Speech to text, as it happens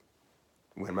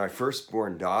When my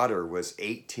firstborn daughter was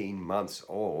 18 months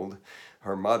old,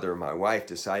 her mother, my wife,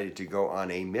 decided to go on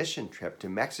a mission trip to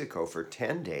Mexico for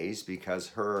 10 days because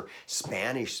her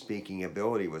Spanish speaking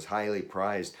ability was highly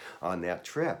prized on that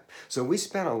trip. So we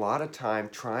spent a lot of time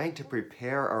trying to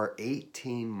prepare our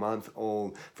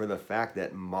 18-month-old for the fact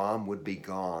that mom would be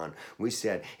gone. We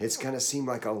said, it's going to seem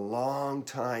like a long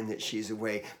time that she's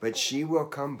away, but she will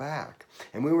come back.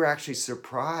 And we were actually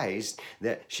surprised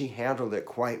that she handled it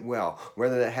quite well.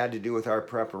 Whether that had to do with our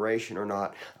preparation or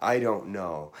not, I don't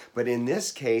know. But in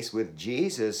this case, with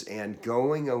Jesus and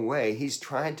going away, he's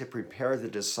trying to prepare the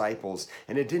disciples,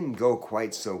 and it didn't go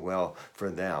quite so well for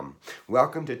them.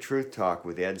 Welcome to Truth Talk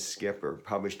with Ed Skipper,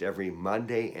 published every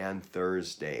Monday and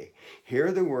Thursday.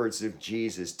 Hear the words of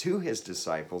Jesus to his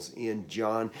disciples in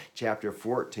John chapter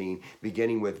 14,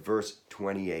 beginning with verse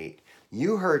 28.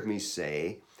 You heard me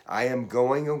say, I am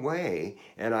going away,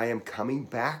 and I am coming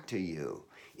back to you.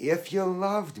 If you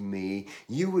loved me,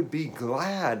 you would be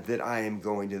glad that I am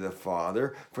going to the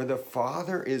Father, for the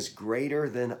Father is greater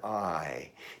than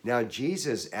I. Now,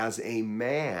 Jesus, as a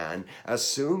man,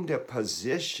 assumed a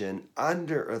position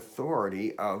under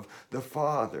authority of the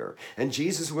Father. And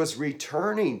Jesus was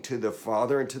returning to the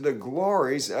Father and to the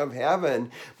glories of heaven.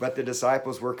 But the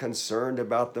disciples were concerned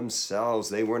about themselves.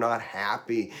 They were not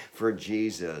happy for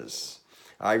Jesus.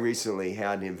 I recently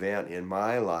had an event in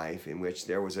my life in which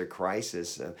there was a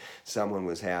crisis someone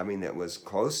was having that was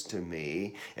close to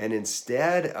me. And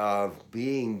instead of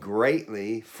being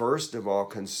greatly, first of all,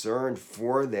 concerned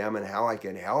for them and how I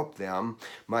could help them,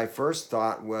 my first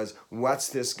thought was, what's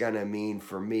this going to mean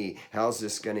for me? How's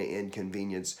this going to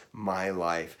inconvenience my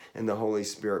life? And the Holy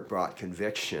Spirit brought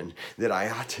conviction that I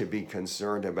ought to be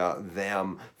concerned about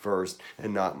them first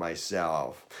and not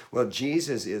myself. Well,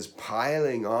 Jesus is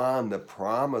piling on the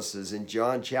promises in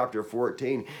John chapter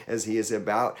 14 as he is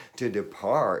about to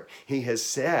depart. He has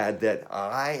said that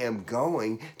I am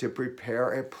going to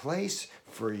prepare a place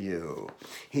for you.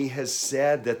 He has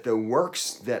said that the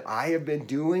works that I have been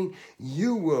doing,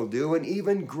 you will do, and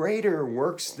even greater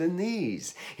works than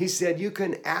these. He said, you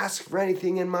can ask for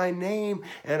anything in my name,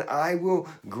 and I will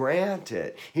grant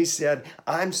it. He said,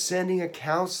 I'm sending a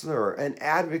counselor, an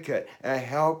advocate, a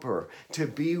helper to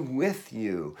be with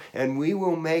you, and we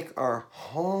will make our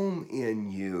home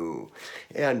in you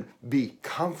and be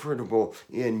comfortable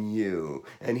in you.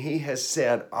 And he has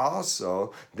said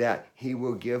also that he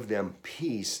will give them peace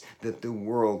that the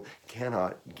world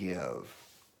cannot give.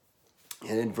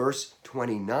 And in verse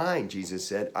 29, Jesus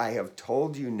said, I have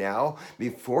told you now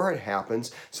before it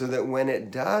happens, so that when it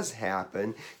does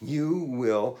happen, you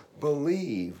will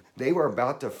believe. They were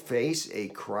about to face a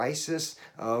crisis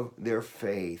of their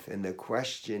faith. And the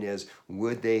question is,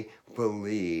 would they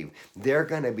believe? They're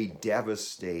going to be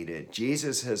devastated.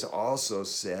 Jesus has also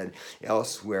said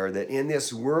elsewhere that in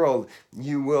this world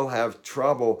you will have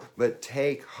trouble, but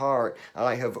take heart,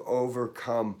 I have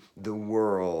overcome the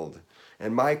world.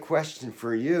 And my question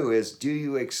for you is, do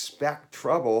you expect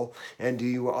trouble, and do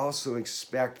you also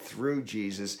expect through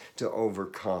Jesus to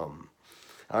overcome?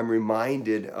 I'm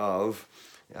reminded of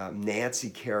Nancy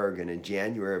Kerrigan in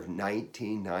January of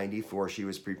 1994. She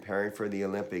was preparing for the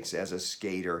Olympics as a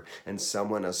skater, and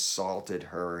someone assaulted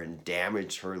her and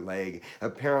damaged her leg,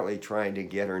 apparently trying to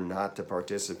get her not to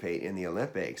participate in the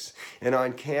Olympics. And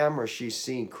on camera, she's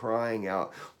seen crying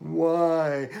out,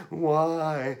 why?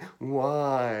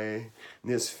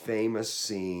 This famous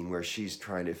scene where she's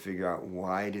trying to figure out,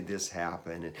 why did this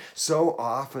happen? And so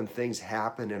often things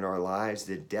happen in our lives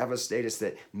that devastate us,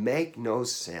 that make no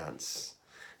sense.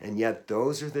 And yet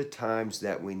those are the times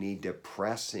that we need to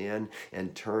press in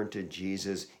and turn to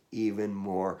Jesus even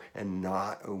more and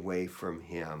not away from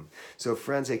him. So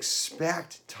friends,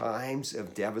 expect times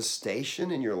of devastation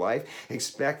in your life.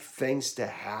 Expect things to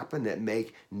happen that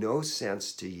make no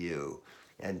sense to you.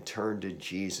 And turn to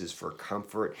Jesus for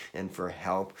comfort and for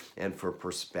help and for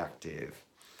perspective.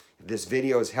 If this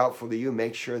video is helpful to you,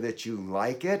 make sure that you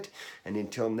like it. And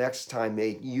until next time,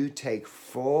 may you take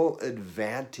full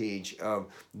advantage of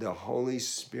the Holy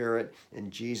Spirit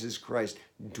and Jesus Christ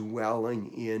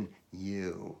dwelling in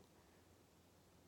you.